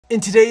In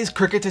today's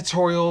Cricut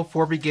tutorial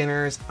for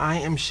beginners, I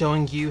am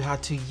showing you how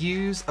to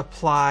use,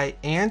 apply,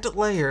 and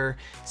layer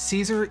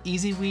Siser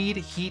EasyWeed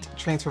Heat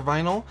Transfer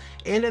Vinyl,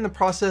 and in the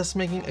process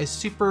making a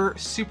super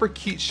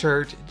cute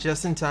shirt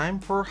just in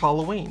time for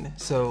Halloween.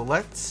 So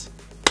let's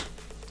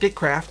get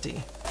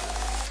crafty.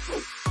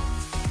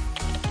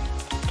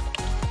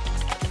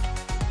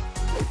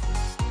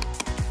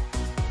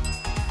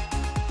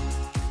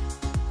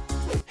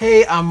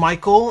 Hey, I'm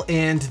Michael,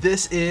 and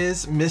this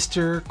is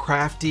Mr.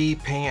 Crafty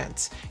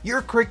Pants,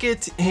 your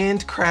Cricut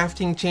and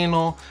crafting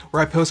channel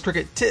where I post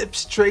Cricut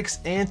tips, tricks,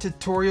 and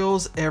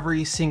tutorials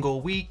every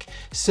single week.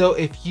 So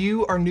if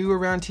you are new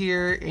around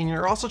here and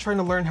you're also trying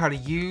to learn how to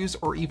use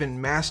or even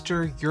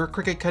master your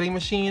Cricut cutting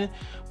machine,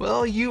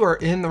 well, you are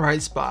in the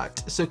right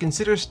spot. So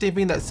consider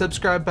stamping that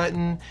subscribe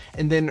button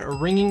and then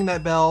ringing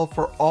that bell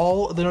for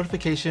all the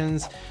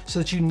notifications so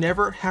that you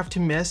never have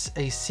to miss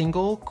a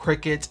single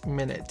Cricut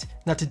minute.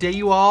 Now today,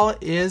 you all,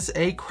 is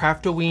a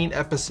Craftoween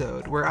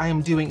episode where I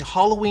am doing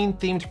Halloween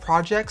themed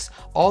projects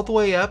all the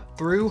way up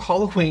through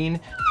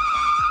Halloween.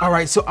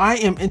 Alright, so I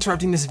am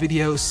interrupting this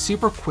video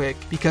super quick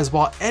because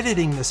while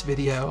editing this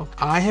video,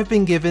 I have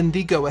been given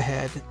the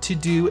go-ahead to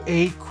do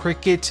a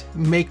Cricut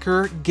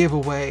Maker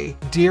giveaway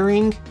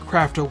during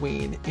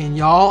Craftoween. And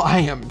y'all, I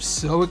am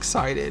so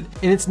excited.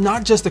 And it's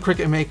not just the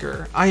Cricut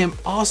Maker. I am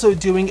also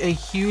doing a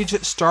huge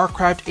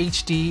StarCraft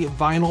HD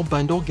vinyl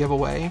bundle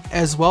giveaway,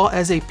 as well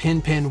as a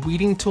pen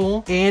weeding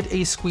tool and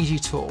a squeegee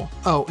tool.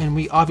 Oh, and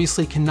we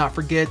obviously cannot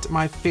forget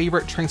my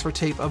favorite transfer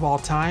tape of all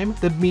time,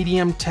 the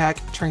medium tack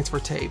transfer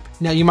tape.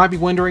 Now, you might be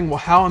wondering, well,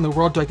 how in the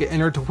world do I get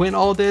entered to win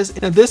all of this?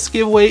 Now, this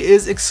giveaway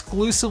is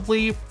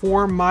exclusively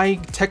for my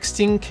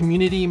texting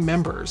community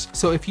members.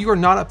 So if you are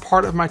not a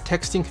part of my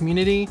texting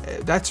community,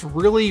 that's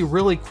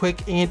really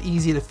quick and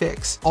easy to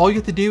fix. All you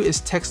have to do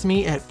is text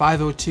me at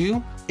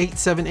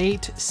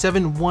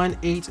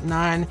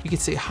 502-878-7189. You can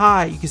say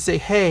hi, you can say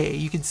hey,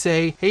 you can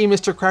say, hey,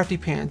 Mr. Crafty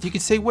Pants. You can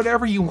say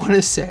whatever you want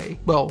to say.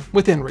 Well,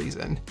 within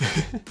reason.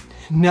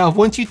 Now,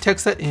 once you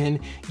text that in,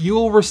 you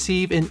will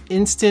receive an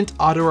instant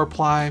auto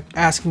reply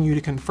asking you to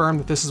confirm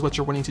that this is what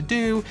you're wanting to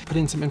do, put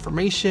in some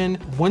information.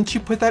 Once you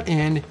put that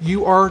in,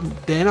 you are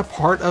then a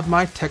part of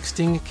my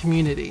texting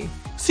community.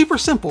 Super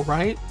simple,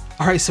 right?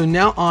 All right, so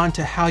now on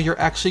to how you're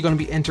actually going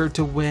to be entered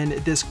to win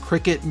this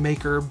Cricut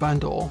Maker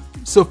bundle.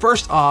 So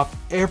first off,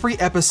 every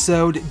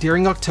episode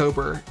during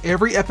October,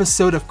 every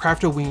episode of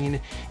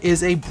Craftoween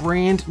is a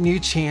brand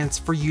new chance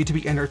for you to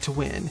be entered to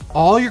win.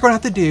 All you're going to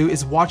have to do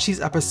is watch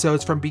these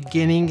episodes from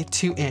beginning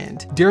to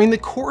end. During the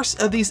course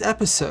of these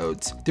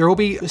episodes, there will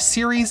be a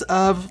series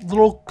of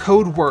little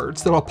code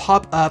words that will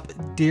pop up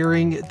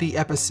during the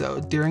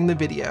episode, during the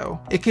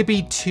video. It could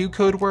be 2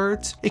 code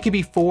words, it could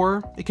be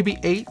 4, it could be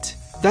 8.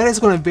 That is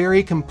going to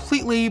vary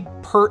completely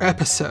per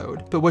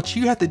episode, but what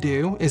you have to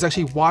do is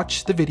actually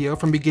watch the video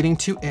from beginning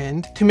to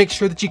end to make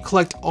sure that you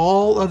collect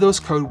all of those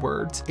code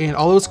words, and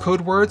all those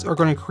code words are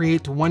going to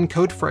create one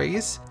code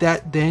phrase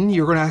that then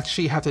you're going to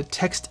actually have to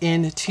text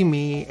in to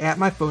me at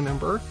my phone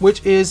number,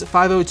 which is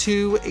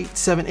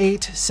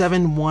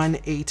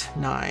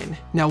 502-878-7189.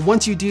 Now,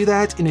 once you do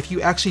that, and if you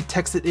actually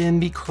texted in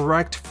the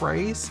correct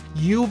phrase,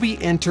 you'll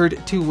be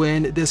entered to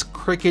win this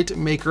Cricut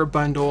Maker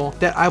bundle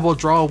that I will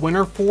draw a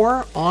winner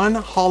for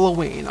on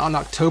Halloween on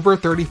October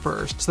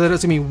 31st. So that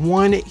is gonna be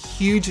one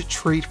huge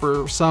treat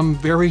for some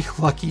very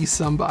lucky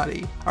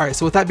somebody. All right,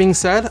 so with that being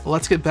said,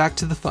 let's get back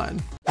to the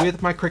fun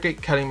with my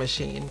Cricut cutting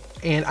machine.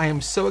 And I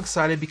am so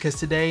excited because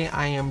today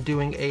I am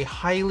doing a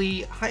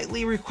highly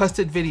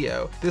requested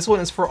video. This one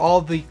is for all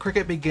the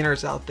Cricut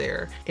beginners out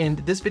there. And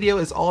this video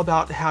is all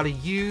about how to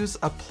use,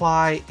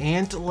 apply,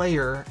 and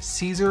layer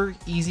Siser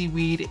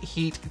EasyWeed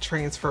Heat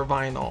Transfer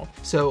Vinyl.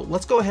 So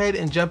let's go ahead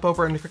and jump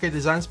over into Cricut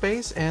Design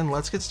Space and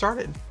let's get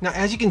started. Now,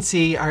 as you can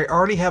see, I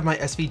already have my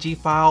SVG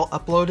file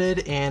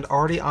uploaded and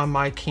already on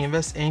my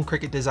canvas in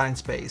Cricut Design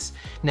Space.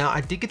 Now,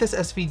 I did get this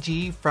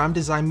SVG from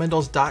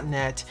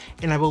designbundles.net,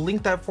 and I will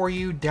link that for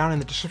you down in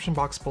the description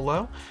box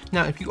below.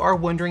 Now, if you are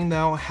wondering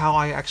though how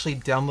I actually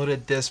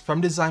downloaded this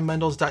from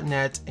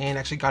designbundles.net and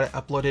actually got it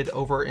uploaded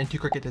over into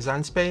Cricut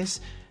Design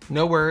Space,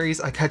 no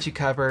worries, I got you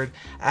covered.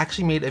 I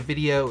actually made a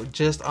video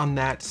just on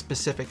that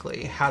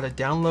specifically, how to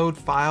download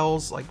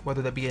files, like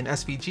whether that be an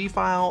SVG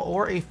file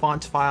or a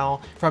font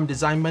file from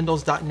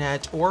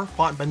designbundles.net or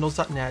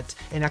fontbundles.net,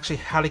 and actually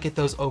how to get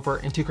those over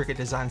into Cricut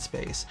Design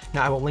Space.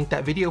 Now, I will link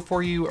that video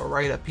for you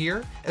right up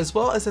here, as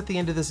well as at the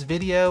end of this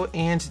video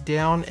and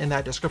down in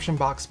that description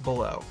box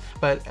below.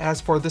 But as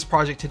for this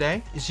project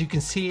today, as you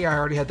can see, I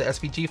already had the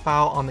SVG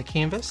file on the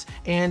canvas,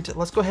 and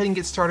let's go ahead and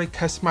get started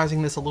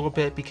customizing this a little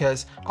bit,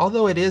 because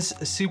although it is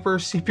super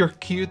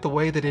cute the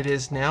way that it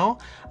is now,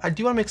 I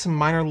do want to make some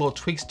minor little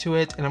tweaks to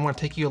it, and I'm going to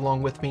take you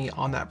along with me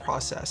on that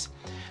process.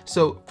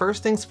 So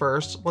first things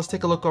first, let's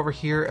take a look over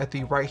here at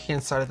the right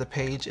hand side of the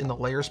page in the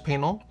layers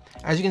panel.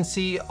 As you can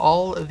see,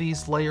 all of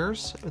these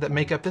layers that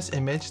make up this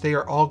image, they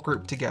are all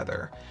grouped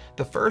together.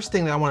 The first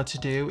thing that I wanted to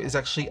do is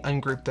actually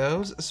ungroup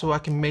those so I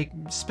can make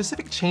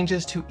specific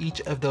changes to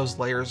each of those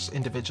layers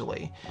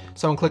individually.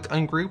 So I'm going to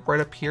click ungroup right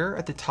up here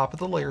at the top of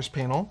the layers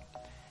panel.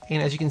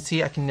 And as you can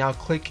see, I can now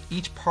click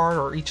each part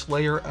or each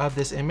layer of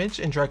this image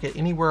and drag it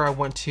anywhere I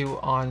want to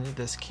on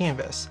this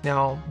canvas.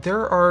 Now,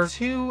 there are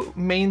two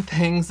main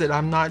things that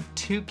I'm not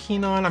too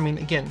keen on. I mean,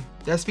 again,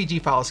 the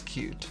SVG file is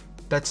cute.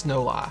 That's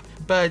no lie,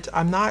 but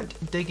I'm not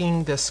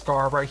digging this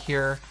scar right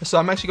here. So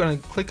I'm actually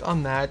going to click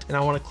on that, and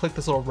I want to click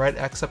this little red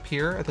X up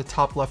here at the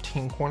top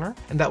left-hand corner,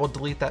 and that will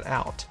delete that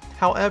out.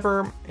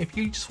 However, if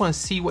you just want to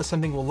see what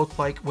something will look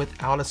like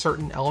without a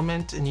certain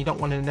element and you don't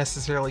want to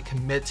necessarily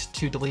commit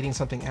to deleting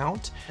something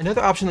out,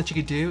 another option that you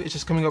could do is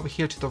just coming over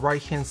here to the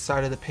right-hand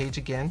side of the page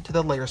again, to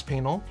the layers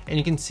panel, and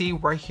you can see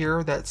right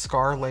here that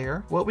scar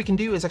layer. What we can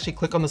do is actually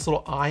click on this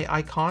little eye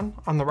icon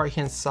on the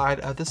right-hand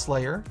side of this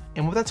layer,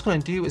 and what that's going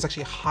to do is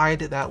actually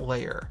hide that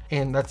layer,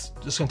 and that's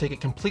just going to take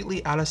it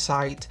completely out of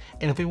sight.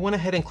 And if we went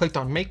ahead and clicked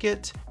on make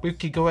it, we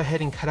could go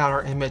ahead and cut out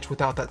our image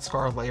without that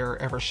scar layer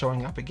ever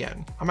showing up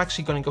again. I'm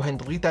actually going to go ahead and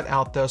delete that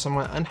out though, so I'm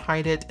going to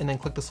unhide it and then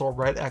click this little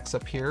red X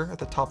up here at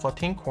the top left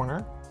hand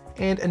corner.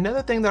 And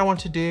another thing that I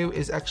want to do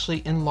is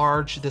actually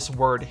enlarge this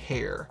word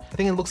hair. I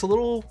think it looks a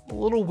little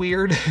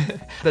weird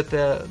that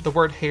the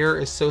word hair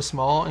is so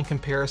small in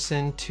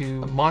comparison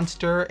to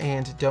monster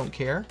and don't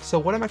care. So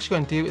what I'm actually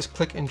going to do is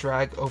click and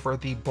drag over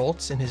the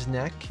bolts in his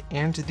neck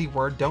and the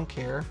word don't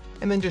care,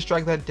 and then just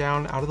drag that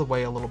down out of the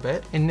way a little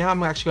bit. And now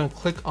I'm actually going to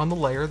click on the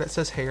layer that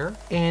says hair.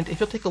 And if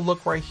you'll take a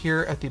look right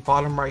here at the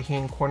bottom right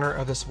hand corner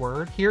of this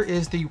word, here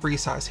is the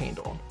resize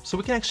handle. So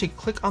we can actually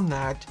click on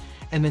that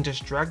and then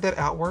just drag that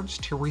outwards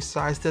to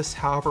resize this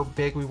however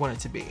big we want it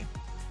to be.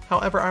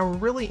 However, I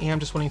really am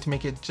just wanting to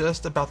make it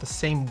just about the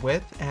same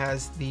width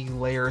as the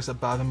layers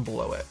above and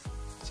below it.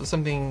 So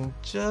something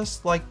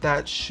just like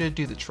that should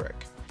do the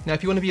trick. Now,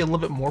 if you want to be a little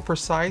bit more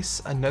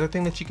precise, another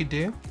thing that you could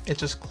do is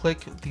just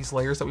click these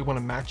layers that we want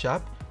to match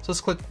up. So let's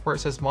click where it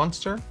says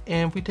monster,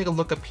 and if we take a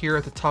look up here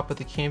at the top of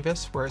the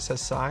canvas where it says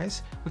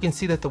size, we can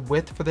see that the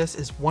width for this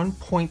is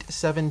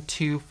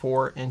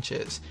 1.724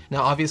 inches.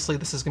 Now obviously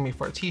this is going to be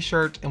for a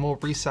t-shirt, and we'll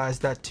resize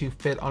that to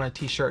fit on a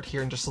t-shirt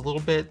here in just a little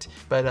bit,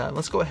 but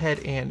let's go ahead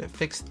and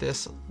fix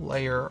this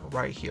layer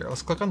right here.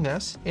 Let's click on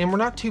this, and we're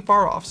not too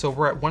far off, so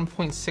we're at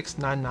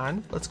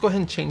 1.699. Let's go ahead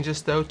and change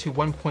this though to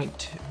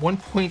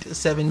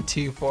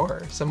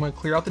 1.724. So I'm going to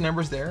clear out the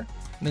numbers there,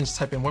 and then just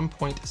type in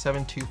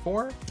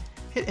 1.724.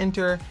 Hit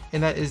enter,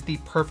 and that is the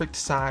perfect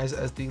size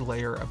as the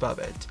layer above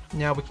it.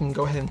 Now we can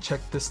go ahead and check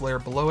this layer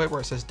below it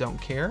where it says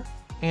don't care,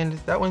 and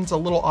that one's a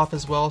little off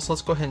as well, so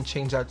let's go ahead and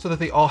change that so that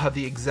they all have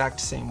the exact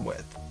same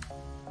width.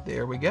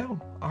 There we go.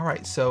 All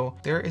right, so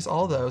there is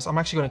all those. I'm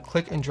actually going to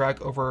click and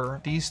drag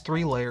over these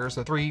three layers,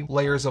 the three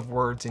layers of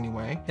words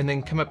anyway, and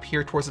then come up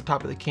here towards the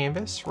top of the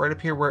canvas, right up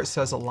here where it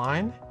says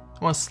align.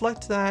 I want to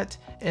select that,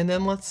 and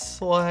then let's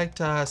select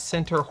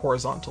center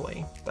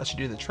horizontally. That should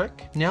do the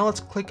trick. Now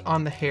let's click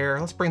on the hair.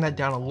 Let's bring that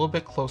down a little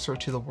bit closer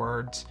to the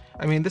words.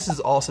 I mean, this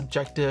is all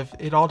subjective.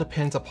 It all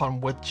depends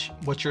upon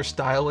what your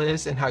style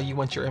is and how you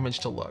want your image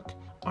to look.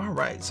 All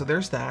right, so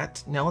there's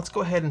that. Now let's go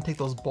ahead and take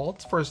those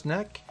bolts for his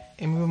neck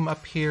and move them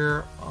up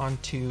here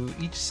onto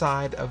each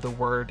side of the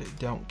word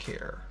don't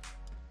care.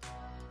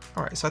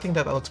 All right, so I think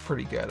that looks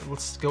pretty good.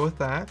 Let's go with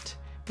that.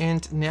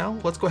 And now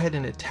let's go ahead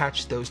and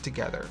attach those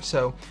together.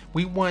 So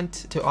we want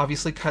to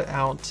obviously cut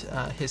out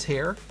his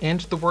hair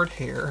and the word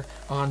hair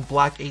on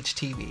black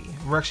HTV.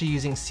 We're actually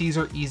using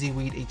Siser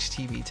EasyWeed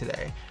HTV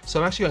today. So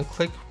I'm actually going to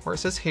click where it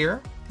says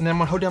hair, and then I'm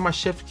going to hold down my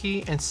shift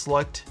key and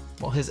select,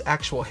 well, his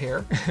actual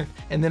hair.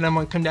 And then I'm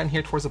going to come down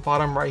here towards the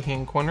bottom right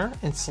hand corner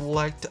and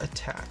select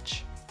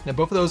attach. Now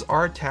both of those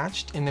are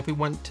attached, and if we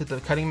went to the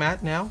cutting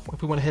mat now,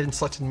 if we went ahead and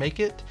selected make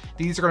it,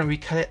 these are going to be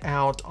cut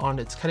out on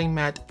its cutting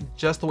mat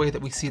just the way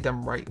that we see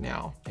them right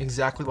now.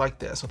 Exactly like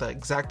this, with that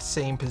exact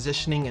same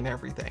positioning and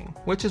everything,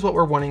 which is what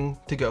we're wanting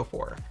to go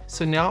for.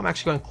 So now I'm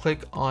actually going to click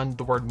on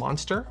the word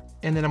monster,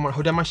 and then I'm going to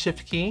hold down my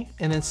shift key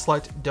and then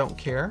select don't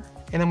care.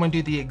 And I'm going to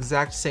do the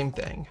exact same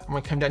thing. I'm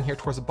going to come down here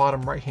towards the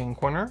bottom right hand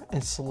corner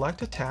and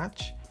select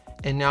attach.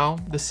 And now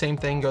the same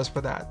thing goes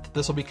for that.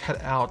 This will be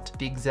cut out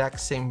the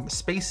exact same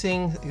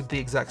spacing, the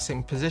exact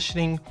same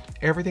positioning,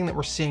 everything that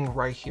we're seeing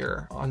right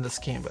here on this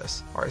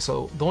canvas. All right,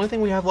 so the only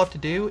thing we have left to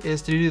do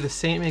is to do the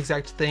same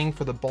exact thing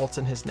for the bolts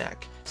in his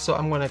neck. So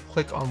I'm going to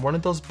click on one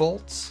of those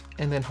bolts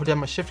and then hold down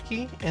my shift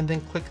key and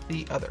then click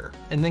the other.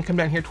 And then come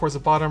down here towards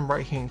the bottom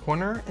right hand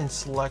corner and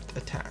select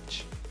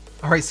attach.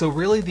 All right, so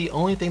really the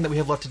only thing that we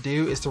have left to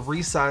do is to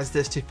resize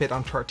this to fit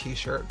onto our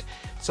t-shirt.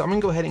 So I'm gonna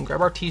go ahead and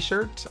grab our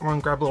t-shirt, I'm gonna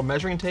grab a little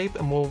measuring tape,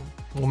 and we'll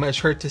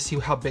measure it to see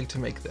how big to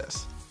make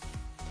this.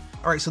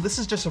 All right, so this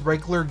is just a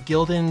regular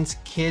Gildan's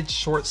Kids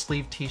short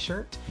sleeve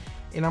t-shirt.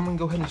 And I'm gonna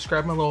go ahead and just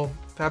grab my little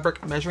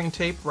fabric measuring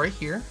tape right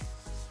here.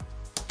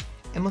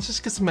 And let's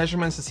just get some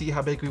measurements to see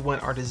how big we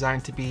want our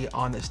design to be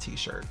on this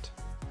t-shirt.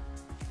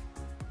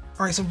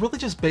 All right, so really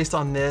just based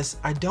on this,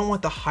 I don't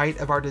want the height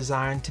of our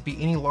design to be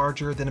any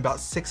larger than about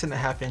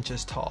 6.5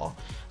 inches tall.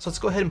 So let's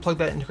go ahead and plug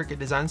that into Cricut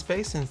Design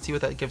Space and see what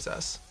that gives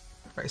us.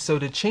 All right, so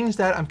to change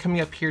that, I'm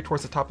coming up here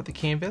towards the top of the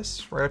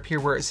canvas, right up here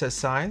where it says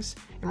size.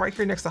 And right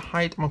here next to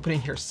height, I'm gonna put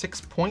in here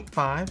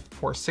 6.5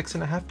 for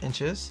 6.5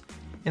 inches.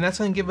 And that's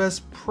gonna give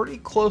us pretty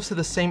close to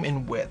the same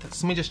in width.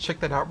 So let me just check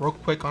that out real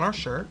quick on our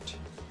shirt.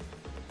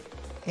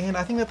 And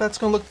I think that that's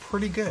gonna look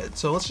pretty good.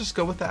 So let's just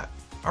go with that.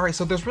 All right,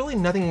 so there's really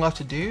nothing left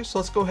to do. So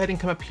let's go ahead and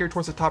come up here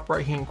towards the top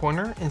right-hand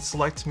corner and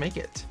select Make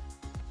It.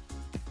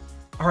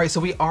 All right,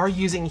 so we are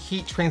using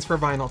heat transfer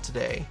vinyl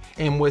today.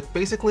 And with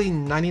basically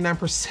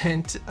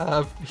 99%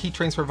 of heat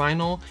transfer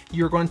vinyl,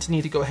 you're going to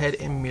need to go ahead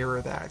and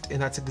mirror that.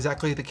 And that's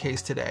exactly the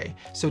case today.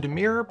 So to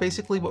mirror,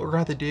 basically what we're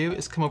going to have to do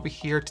is come over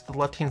here to the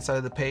left-hand side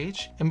of the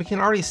page. And we can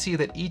already see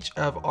that each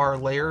of our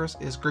layers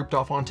is grouped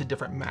off onto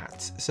different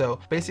mats. So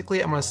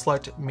basically I'm going to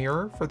select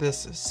mirror for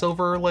this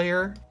silver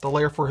layer, the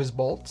layer for his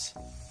bolts.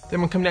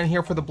 Then we'll come down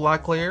here for the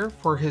black layer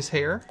for his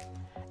hair,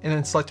 and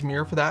then select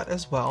mirror for that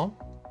as well.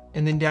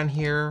 And then down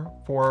here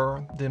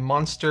for the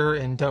monster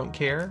and don't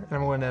care, and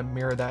I'm going to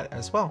mirror that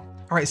as well.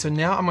 All right, so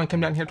now I'm going to come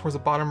down here towards the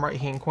bottom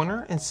right-hand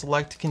corner and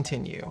select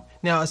continue.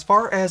 Now, as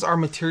far as our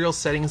material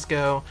settings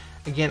go,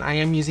 again, I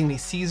am using the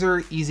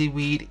Siser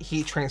EasyWeed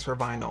Heat Transfer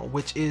Vinyl,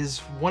 which is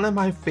one of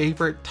my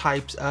favorite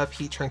types of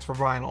heat transfer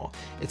vinyl.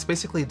 It's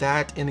basically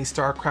that and the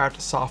StarCraft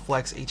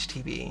SoftFlex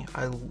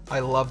HTV. I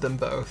love them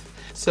both.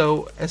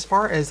 So as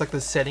far as like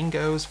the setting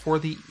goes for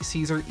the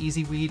Siser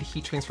EasyWeed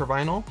Heat Transfer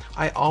Vinyl,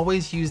 I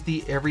always use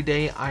the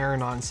everyday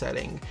iron-on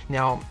setting.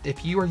 Now,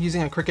 if you are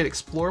using a Cricut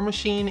Explorer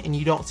machine and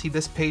you don't see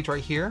this page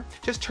right here,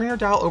 just turn your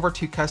dial over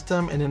to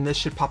custom and then this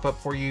should pop up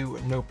for you,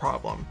 no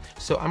problem.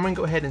 So I'm gonna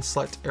go ahead and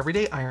select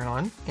everyday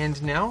iron-on,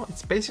 and now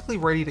it's basically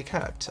ready to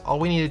cut. All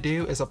we need to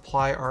do is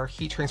apply our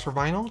heat transfer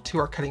vinyl to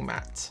our cutting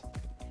mats.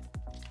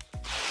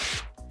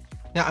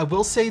 Now I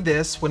will say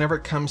this, whenever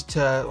it comes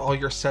to all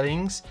your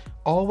settings,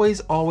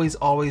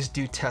 always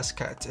do test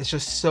cuts. It's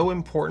just so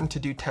important to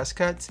do test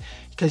cuts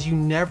because you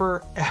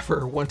never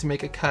ever want to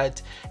make a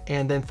cut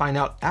and then find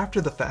out after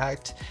the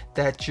fact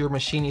that your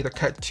machine either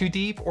cut too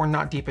deep or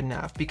not deep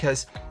enough,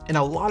 because in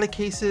a lot of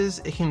cases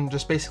it can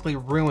just basically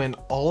ruin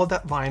all of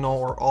that vinyl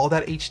or all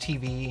that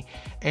HTV,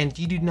 and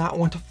you do not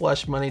want to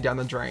flush money down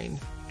the drain.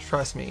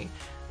 Trust me.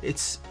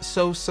 It's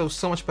so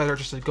much better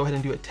just to go ahead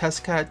and do a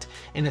test cut.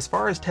 And as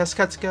far as test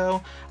cuts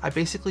go, I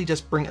basically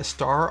just bring a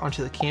star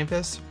onto the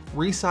canvas,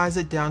 resize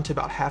it down to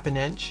about 1/2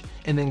 inch,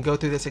 and then go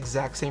through this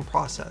exact same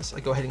process. I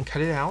go ahead and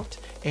cut it out,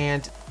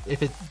 and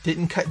if it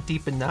didn't cut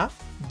deep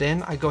enough,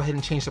 then I go ahead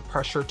and change the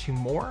pressure to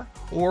more,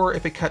 or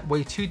if it cut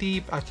way too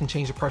deep, I can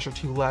change the pressure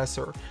to less,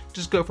 or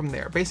just go from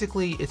there.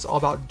 Basically, it's all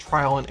about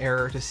trial and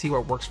error to see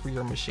what works for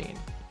your machine.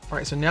 All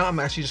right, so now I'm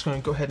actually just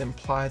going to go ahead and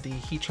apply the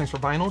heat transfer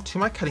vinyl to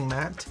my cutting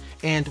mat.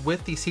 And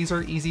with the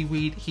Siser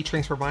EasyWeed Heat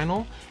Transfer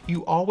Vinyl,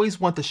 you always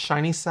want the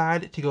shiny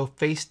side to go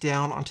face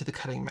down onto the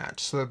cutting mat.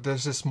 So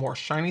there's this more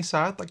shiny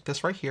side like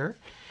this right here,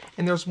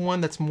 and there's one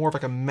that's more of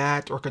like a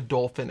matte or like a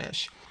dull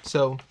finish.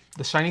 So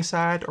the shiny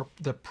side, or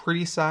the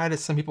pretty side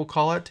as some people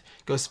call it,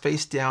 goes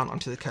face down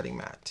onto the cutting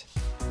mat.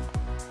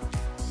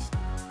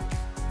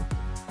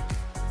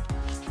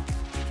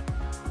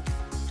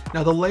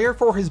 Now the layer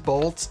for his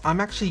bolts,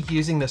 I'm actually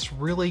using this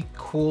really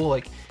cool,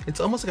 like it's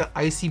almost like an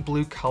icy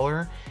blue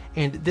color,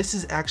 and this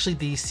is actually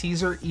the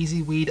Siser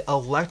EasyWeed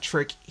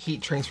Electric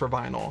Heat Transfer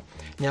Vinyl.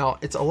 Now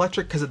it's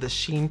electric because of the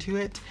sheen to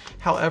it.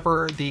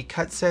 However, the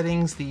cut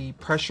settings, the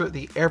pressure,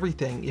 the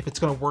everything, if it's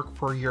going to work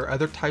for your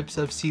other types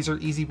of Siser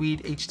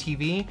EasyWeed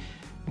HTV,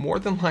 more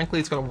than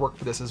likely it's going to work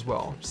for this as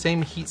well.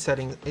 Same heat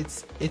setting,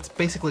 it's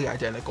basically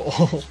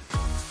identical.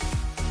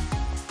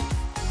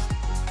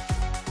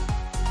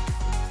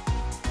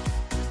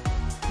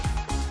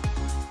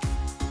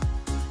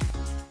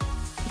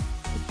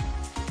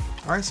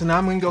 All right, so now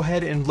I'm going to go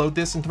ahead and load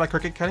this into my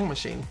Cricut cutting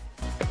machine.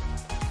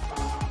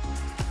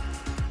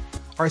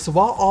 All right, so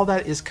while all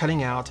that is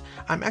cutting out,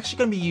 I'm actually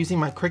going to be using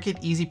my Cricut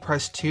Easy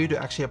Press 2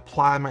 to actually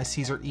apply my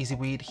Siser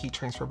EasyWeed Heat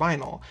Transfer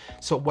Vinyl.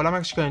 So what I'm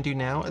actually going to do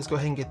now is go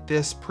ahead and get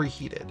this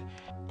preheated.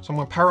 So I'm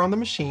going to power on the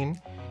machine,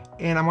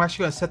 and I'm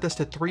actually going to set this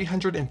to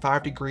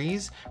 305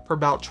 degrees for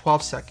about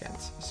 12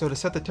 seconds. So to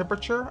set the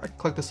temperature, I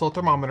click this little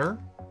thermometer,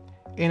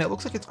 and it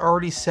looks like it's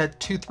already set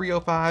to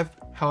 305.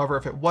 However,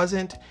 if it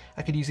wasn't,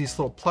 I could use this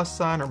little plus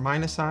sign or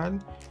minus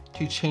sign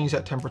to change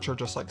that temperature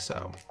just like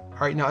so. All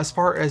right, now as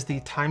far as the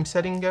time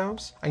setting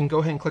goes, I can go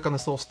ahead and click on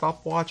this little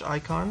stopwatch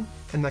icon,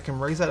 and I can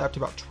raise that up to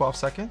about 12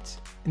 seconds,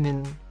 and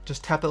then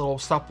just tap that little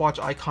stopwatch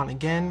icon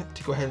again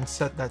to go ahead and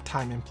set that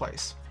time in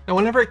place. Now,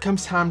 whenever it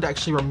comes time to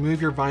actually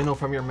remove your vinyl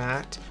from your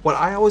mat, what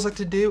I always like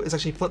to do is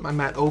actually flip my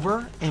mat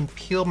over and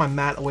peel my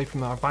mat away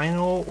from my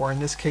vinyl, or in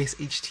this case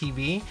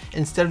HTV,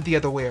 instead of the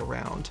other way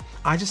around.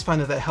 I just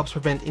find that that helps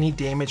prevent any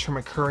damage from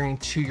occurring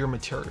to your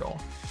material.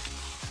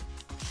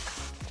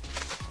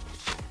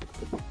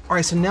 All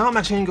right, so now I'm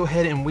actually gonna go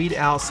ahead and weed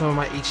out some of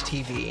my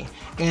HTV.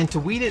 And to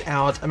weed it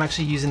out, I'm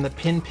actually using the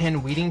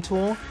Pin weeding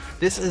tool.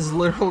 This is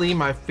literally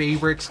my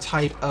favorite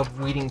type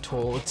of weeding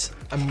tool. It's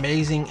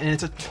amazing, and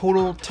it's a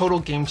total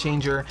game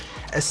changer,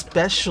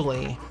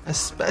 especially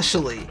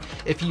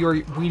if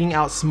you're weeding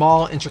out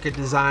small, intricate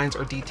designs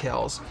or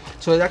details.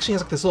 So it actually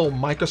has like this little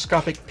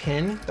microscopic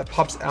pin that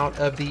pops out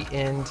of the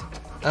end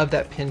of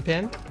that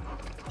pin,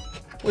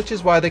 which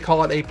is why they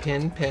call it a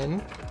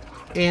pin.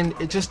 And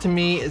it just, to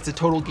me, it's a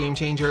total game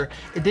changer.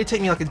 It did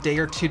take me like a day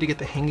or two to get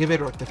the hang of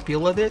it or like the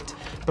feel of it,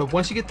 but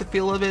once you get the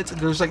feel of it,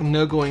 there's like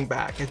no going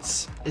back.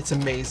 It's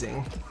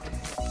amazing.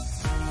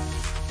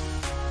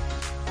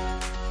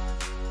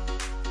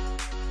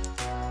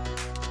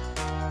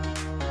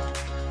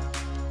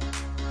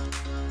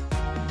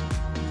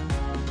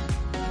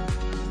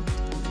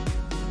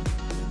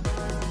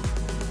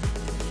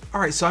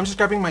 Alright, so I'm just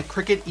grabbing my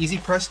Cricut Easy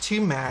Press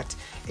 2 mat,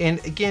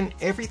 and again,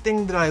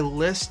 everything that I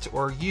list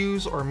or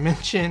use or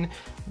mention,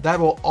 that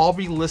will all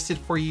be listed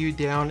for you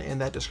down in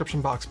that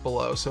description box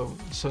below, so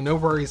no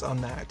worries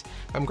on that.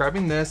 I'm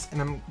grabbing this, and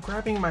I'm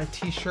grabbing my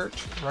t-shirt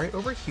right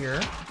over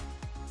here,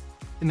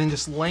 and then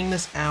just laying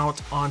this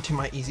out onto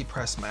my Easy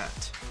Press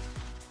mat.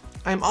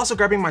 I'm also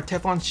grabbing my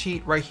Teflon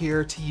sheet right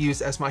here to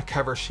use as my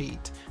cover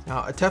sheet.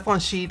 Now, a Teflon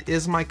sheet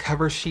is my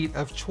cover sheet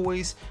of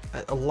choice.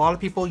 A lot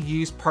of people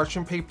use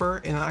parchment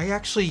paper, and I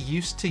actually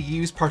used to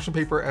use parchment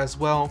paper as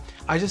well.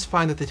 I just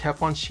find that the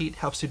Teflon sheet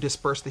helps to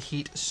disperse the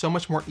heat so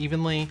much more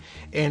evenly,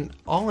 and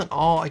all in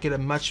all, I get a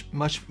much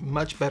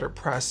better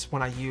press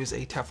when I use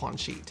a Teflon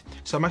sheet.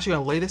 So I'm actually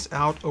gonna lay this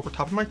out over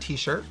top of my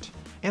t-shirt,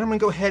 and I'm gonna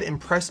go ahead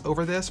and press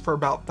over this for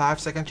about 5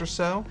 seconds or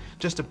so,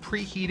 just to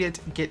preheat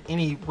it, get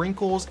any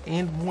wrinkles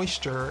and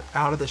moisture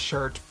out of the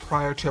shirt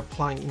prior to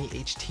applying any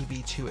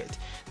HTV to it.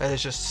 That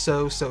is just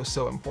so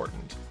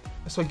important.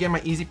 So again,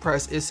 my Easy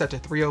Press is set to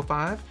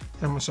 305, and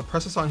I'm gonna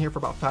press this on here for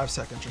about 5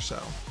 seconds or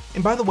so.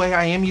 And by the way,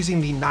 I am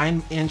using the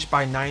 9"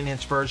 by 9"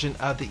 version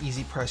of the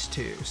Easy Press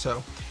 2.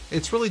 So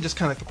it's really just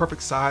kind of the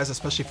perfect size,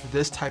 especially for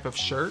this type of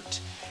shirt.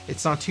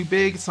 It's not too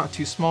big, it's not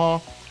too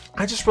small.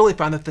 I just really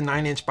found that the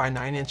 9" by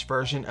 9"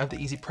 version of the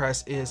Easy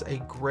Press is a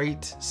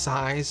great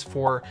size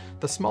for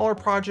the smaller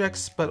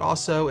projects, but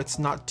also it's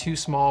not too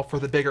small for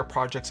the bigger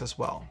projects as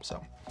well. So,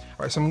 all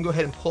right, so I'm gonna go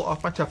ahead and pull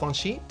off my Teflon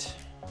sheet.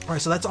 All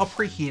right, so that's all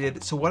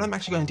preheated. So what I'm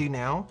actually gonna do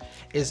now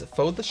is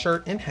fold the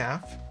shirt in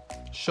half,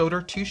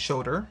 shoulder to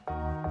shoulder.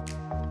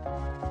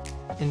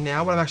 And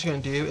now what I'm actually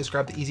gonna do is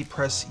grab the Easy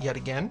Press yet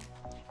again,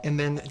 and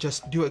then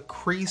just do a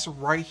crease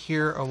right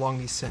here along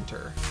the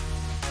center.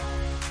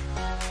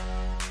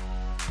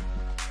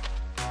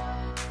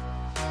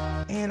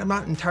 And I'm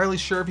not entirely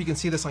sure if you can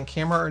see this on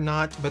camera or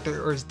not, but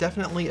there is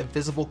definitely a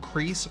visible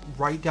crease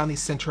right down the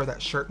center of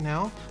that shirt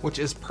now, which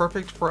is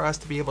perfect for us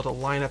to be able to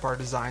line up our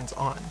designs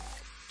on.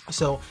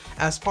 So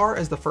as far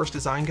as the first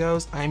design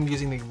goes, I'm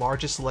using the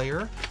largest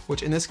layer,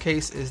 which in this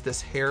case is this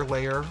hair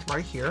layer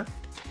right here.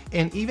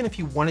 And even if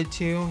you wanted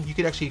to, you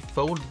could actually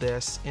fold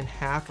this in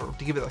half or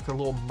to give it like a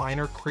little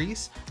minor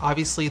crease.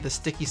 Obviously the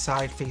sticky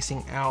side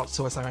facing out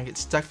so it's not gonna get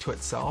stuck to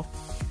itself.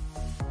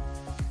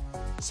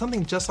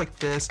 Something just like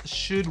this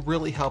should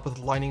really help with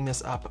lining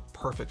this up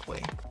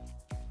perfectly.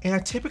 And I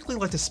typically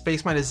like to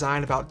space my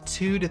design about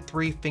 2 to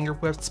 3 finger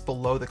widths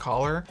below the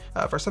collar.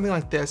 For something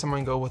like this, I'm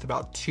gonna go with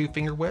about 2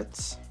 finger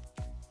widths.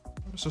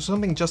 So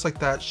something just like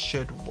that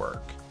should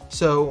work.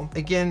 So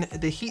again,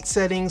 the heat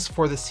settings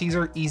for the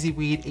Siser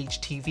EasyWeed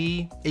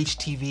HTV,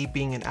 HTV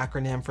being an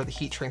acronym for the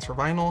heat transfer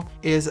vinyl,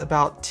 is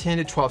about 10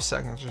 to 12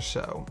 seconds or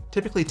so.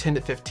 Typically 10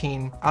 to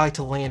 15. I like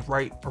to land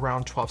right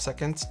around 12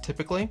 seconds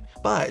typically.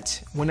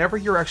 But whenever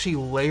you're actually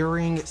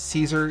layering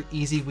Siser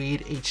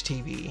EasyWeed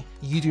HTV,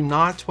 you do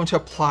not want to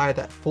apply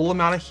that full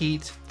amount of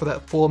heat for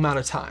that full amount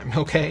of time,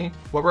 okay?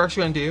 What we're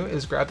actually gonna do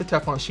is grab the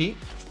Teflon sheet,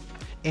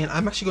 and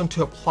I'm actually going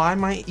to apply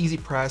my Easy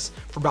Press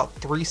for about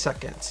 3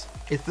 seconds.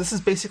 This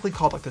is basically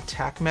called like the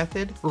tack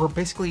method, where we're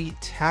basically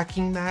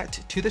tacking that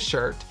to the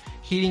shirt,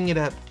 heating it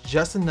up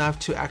just enough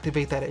to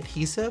activate that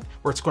adhesive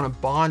where it's going to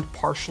bond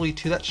partially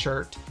to that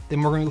shirt.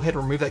 Then we're going to go ahead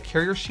and remove that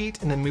carrier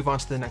sheet and then move on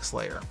to the next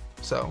layer.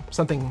 So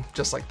something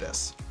just like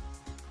this.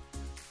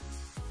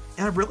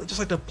 And I really just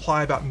like to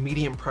apply about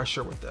medium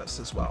pressure with this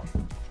as well.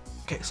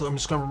 Okay, so I'm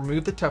just going to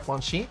remove the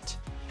Teflon sheet.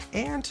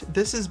 And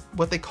this is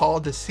what they call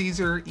the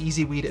Siser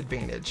EasyWeed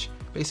advantage.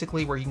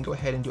 Basically where you can go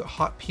ahead and do a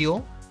hot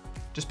peel.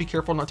 Just be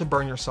careful not to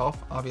burn yourself,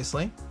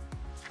 obviously.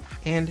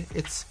 And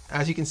it's,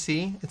 as you can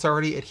see, it's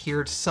already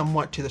adhered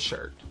somewhat to the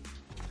shirt.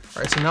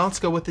 All right, so now let's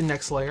go with the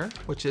next layer,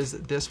 which is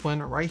this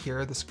one right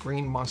here, this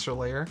green monster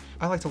layer.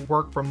 I like to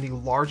work from the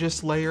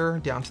largest layer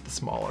down to the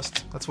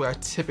smallest. That's the way I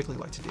typically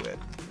like to do it.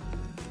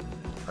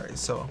 All right,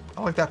 so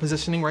I like that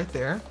positioning right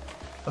there.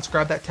 Let's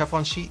grab that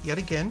Teflon sheet yet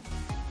again.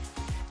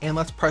 And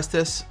let's press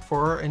this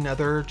for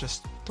another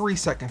just 3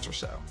 seconds or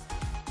so.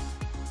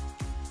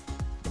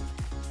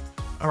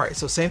 All right,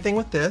 so same thing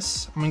with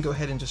this. I'm gonna go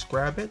ahead and just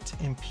grab it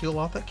and peel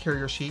off that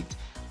carrier sheet.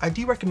 I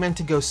do recommend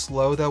to go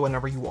slow though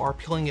whenever you are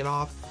peeling it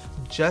off,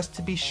 just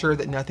to be sure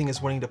that nothing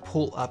is wanting to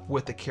pull up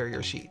with the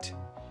carrier sheet.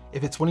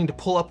 If it's wanting to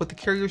pull up with the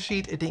carrier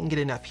sheet, it didn't get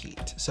enough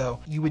heat. So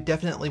you would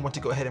definitely want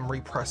to go ahead and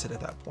repress it at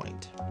that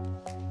point.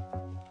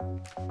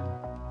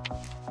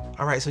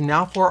 All right, so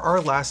now for our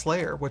last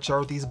layer, which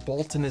are these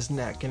bolts in his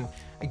neck. And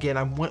again,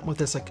 I went with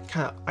this like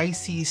kind of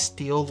icy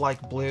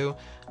steel-like blue.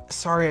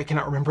 Sorry, I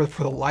cannot remember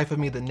for the life of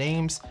me the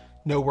names.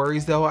 No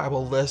worries though, I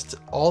will list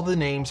all the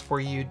names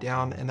for you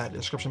down in that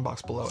description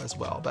box below as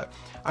well. But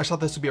I thought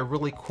this would be a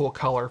really cool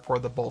color for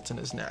the bolts in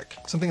his neck.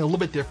 Something a little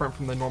bit different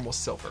from the normal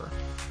silver.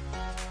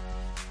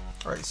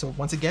 All right, so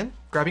once again,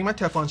 grabbing my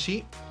Teflon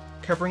sheet,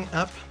 covering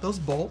up those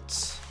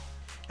bolts,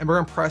 and we're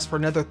gonna press for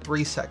another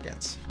 3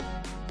 seconds.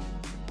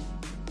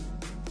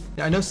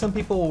 Now I know some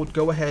people would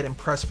go ahead and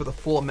press for the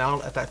full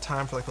amount at that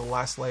time for like the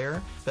last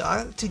layer, but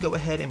I like to go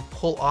ahead and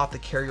pull off the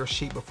carrier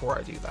sheet before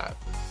I do that.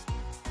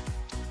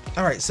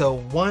 All right, so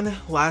one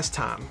last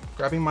time,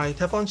 grabbing my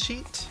Teflon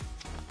sheet,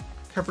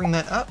 covering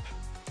that up,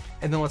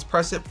 and then let's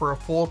press it for a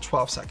full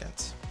 12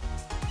 seconds.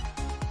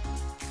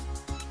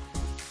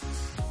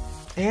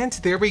 And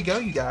there we go,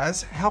 you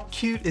guys. How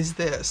cute is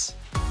this?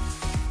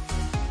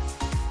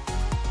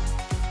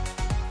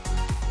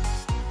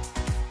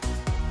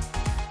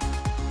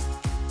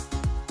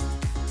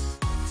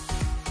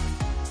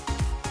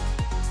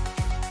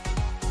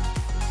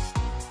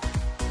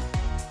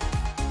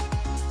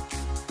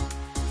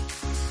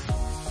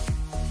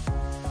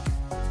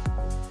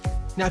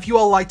 Now, if you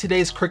all like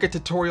today's Cricut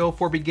tutorial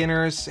for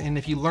beginners, and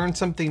if you learned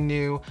something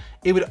new,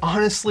 it would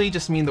honestly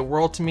just mean the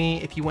world to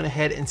me if you went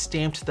ahead and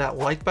stamped that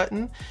like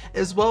button,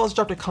 as well as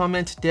dropped a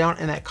comment down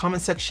in that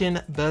comment section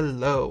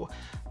below.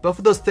 Both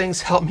of those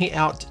things help me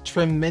out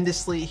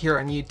tremendously here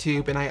on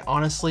YouTube, and I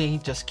honestly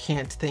just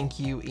can't thank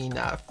you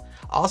enough.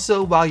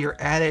 Also, while you're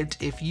at it,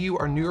 if you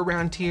are new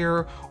around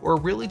here or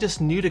really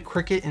just new to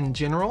Cricut in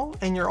general,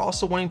 and you're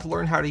also wanting to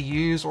learn how to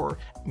use or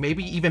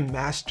maybe even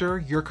master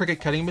your Cricut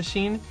cutting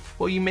machine,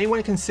 well, you may want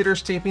to consider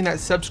stamping that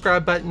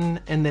subscribe button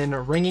and then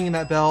ringing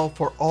that bell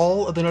for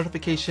all of the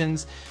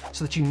notifications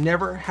so that you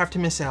never have to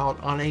miss out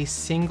on a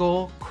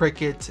single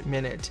Cricut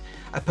minute.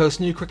 I post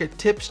new Cricut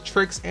tips,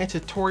 tricks, and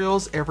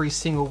tutorials every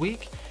single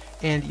week,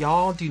 and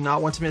y'all do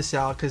not want to miss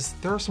out because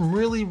there are some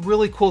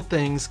really cool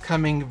things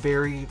coming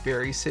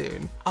very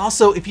soon.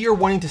 Also, if you're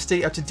wanting to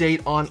stay up to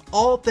date on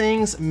all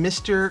things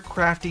Mr.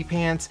 Crafty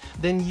Pants,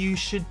 then you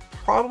should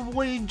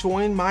probably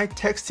join my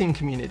texting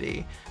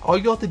community. All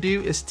you have to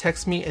do is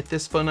text me at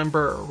this phone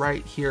number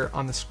right here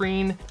on the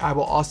screen. I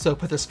will also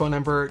put this phone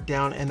number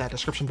down in that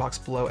description box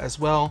below as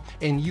well,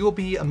 and you will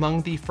be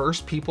among the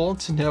first people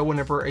to know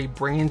whenever a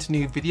brand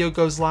new video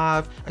goes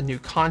live, a new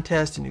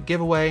contest, a new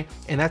giveaway.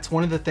 And that's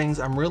one of the things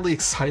I'm really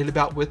excited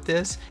about with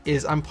this,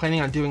 is I'm planning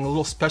on doing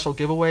little special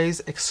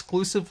giveaways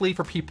exclusively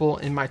for people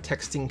in my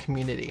texting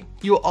community.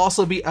 You will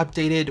also be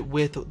updated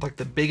with like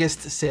the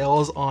biggest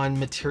sales on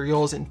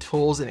materials and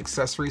tools and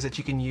accessories that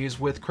you can use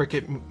with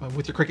Cricut,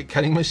 with your Cricut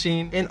cutting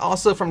machine. And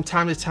also from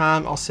time to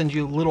time, I'll send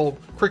you little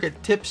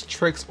Cricut tips,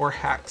 tricks, or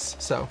hacks.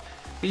 So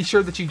be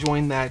sure that you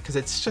join that because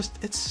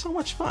it's so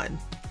much fun.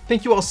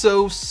 Thank you all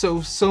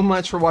so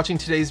much for watching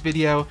today's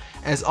video.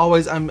 As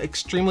always, I'm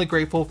extremely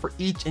grateful for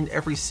each and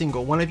every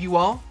single one of you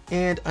all.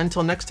 And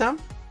until next time,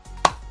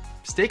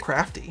 stay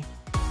crafty.